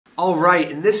All right,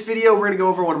 in this video, we're gonna go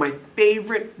over one of my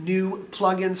favorite new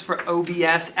plugins for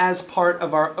OBS as part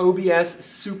of our OBS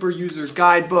Superuser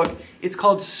Guidebook. It's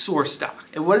called SourceDock.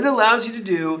 And what it allows you to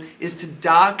do is to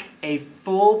dock a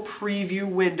full preview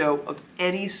window of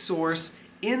any source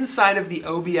inside of the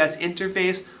OBS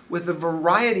interface with a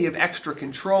variety of extra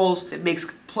controls that makes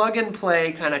plug and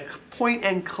play, kind of point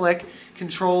and click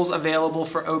controls available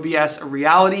for OBS a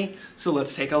reality. So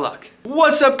let's take a look.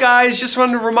 What's up, guys? Just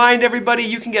wanted to remind everybody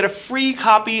you can get a free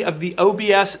copy of the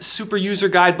OBS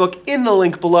Superuser Guidebook in the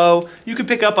link below. You can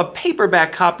pick up a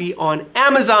paperback copy on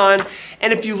Amazon.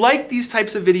 And if you like these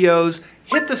types of videos,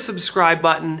 hit the subscribe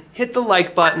button, hit the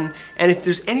like button, and if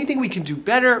there's anything we can do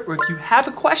better, or if you have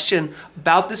a question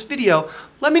about this video,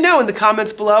 let me know in the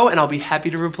comments below and I'll be happy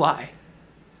to reply.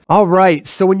 All right,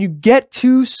 so when you get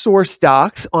to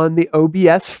SourceDock on the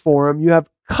OBS forum, you have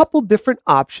a couple different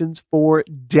options for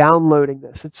downloading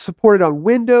this. It's supported on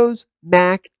Windows,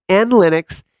 Mac, and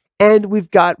Linux, and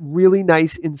we've got really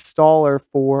nice installer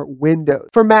for Windows.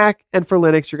 For Mac and for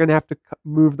Linux, you're gonna have to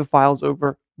move the files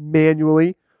over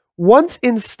manually. Once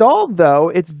installed, though,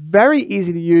 it's very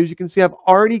easy to use. You can see I've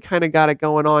already kind of got it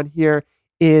going on here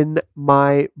in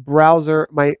my browser,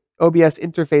 my OBS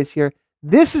interface here.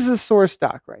 This is a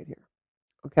SourceDock right here,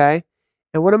 okay?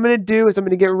 And what I'm going to do is I'm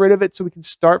going to get rid of it so we can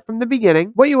start from the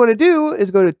beginning. What you want to do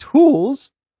is go to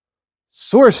Tools,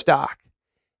 SourceDock.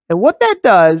 And what that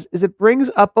does is it brings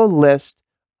up a list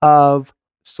of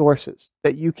sources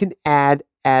that you can add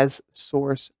as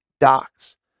source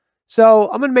docs. So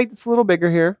I'm going to make this a little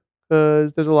bigger here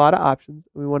because there's a lot of options.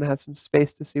 We want to have some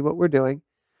space to see what we're doing.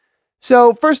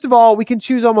 So first of all, we can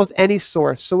choose almost any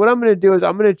source. So what I'm going to do is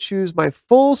I'm going to choose my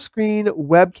full screen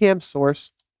webcam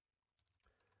source,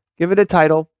 give it a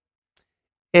title,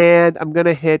 and I'm going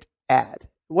to hit add.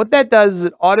 What that does is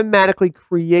it automatically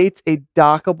creates a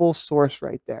dockable source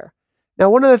right there.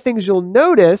 Now, one of the things you'll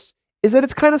notice is that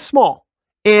it's kind of small.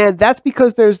 And that's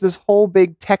because there's this whole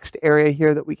big text area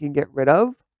here that we can get rid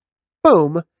of.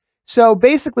 Boom. So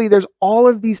basically, there's all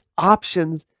of these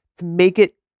options to make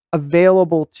it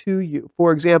available to you.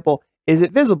 For example, is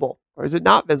it visible or is it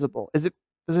not visible? Does it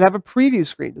have a preview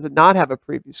screen? Does it not have a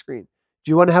preview screen?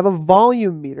 Do you want to have a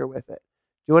volume meter with it?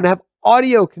 Do you want to have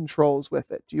audio controls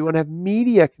with it? Do you want to have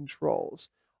media controls?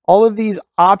 All of these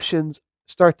options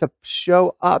start to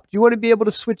show up. Do you want to be able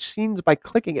to switch scenes by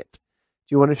clicking it?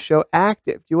 Do you want to show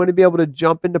active? Do you want to be able to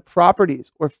jump into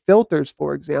properties or filters,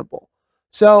 for example?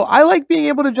 So I like being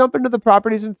able to jump into the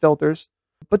properties and filters,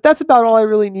 but that's about all I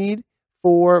really need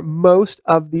for most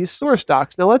of these source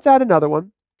docs. Now let's add another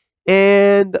one,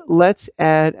 and let's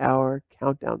add our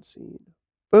countdown scene.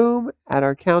 Boom, add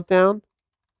our countdown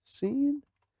scene,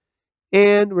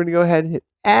 and we're gonna go ahead and hit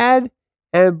add,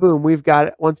 and boom, we've got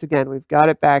it. Once again, we've got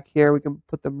it back here. We can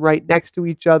put them right next to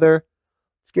each other.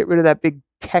 Let's get rid of that big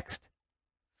text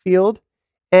field,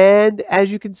 and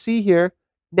as you can see here,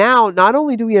 now, not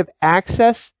only do we have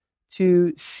access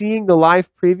to seeing the live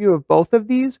preview of both of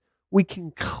these, we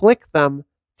can click them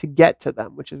to get to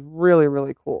them, which is really,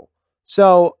 really cool.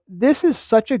 So this is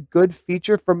such a good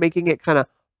feature for making it kind of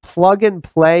plug and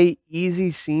play,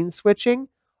 easy scene switching.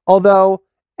 Although,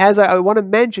 as I want to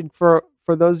mention for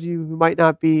those of you who might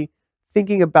not be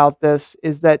thinking about this,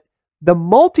 is that the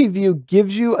multi-view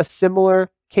gives you a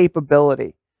similar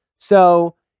capability.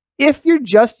 So if you're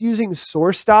just using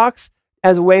source docs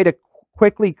as a way to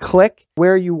quickly click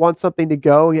where you want something to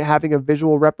go, having a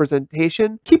visual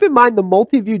representation, keep in mind the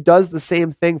multi-view does the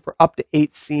same thing for up to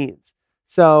 8 scenes.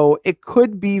 So it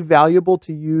could be valuable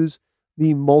to use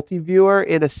the multi-viewer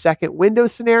in a second window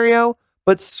scenario,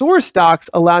 but source docs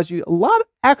allows you a lot of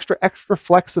extra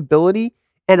flexibility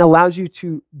and allows you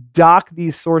to dock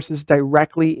these sources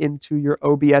directly into your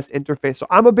OBS interface. So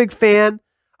I'm a big fan.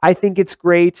 I think it's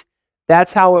great.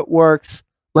 That's how it works.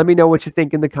 Let me know what you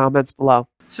think in the comments below.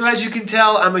 So as you can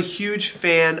tell, I'm a huge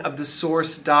fan of the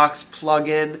SourceDock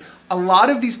plugin. A lot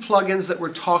of these plugins that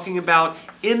we're talking about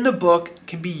in the book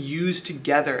can be used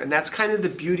together, and that's kind of the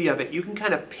beauty of it. You can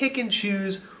kind of pick and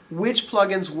choose which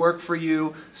plugins work for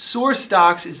you.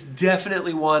 SourceDock is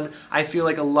definitely one I feel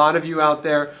like a lot of you out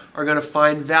there are going to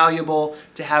find valuable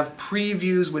to have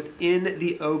previews within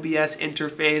the OBS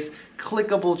interface,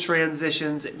 clickable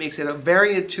transitions. It makes it a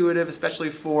very intuitive, especially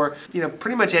for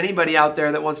pretty much anybody out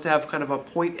there that wants to have kind of a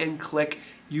point and click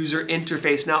user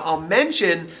interface. Now, I'll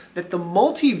mention that the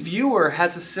multi-viewer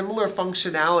has a similar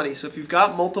functionality. So if you've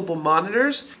got multiple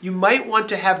monitors, you might want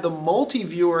to have the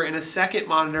multi-viewer in a second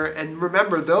monitor, and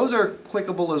remember, those are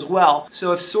clickable as well.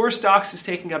 So if SourceDock is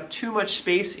taking up too much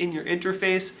space in your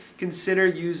interface, consider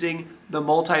using the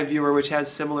multi-viewer, which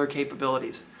has similar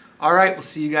capabilities. All right, we'll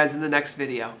see you guys in the next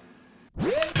video.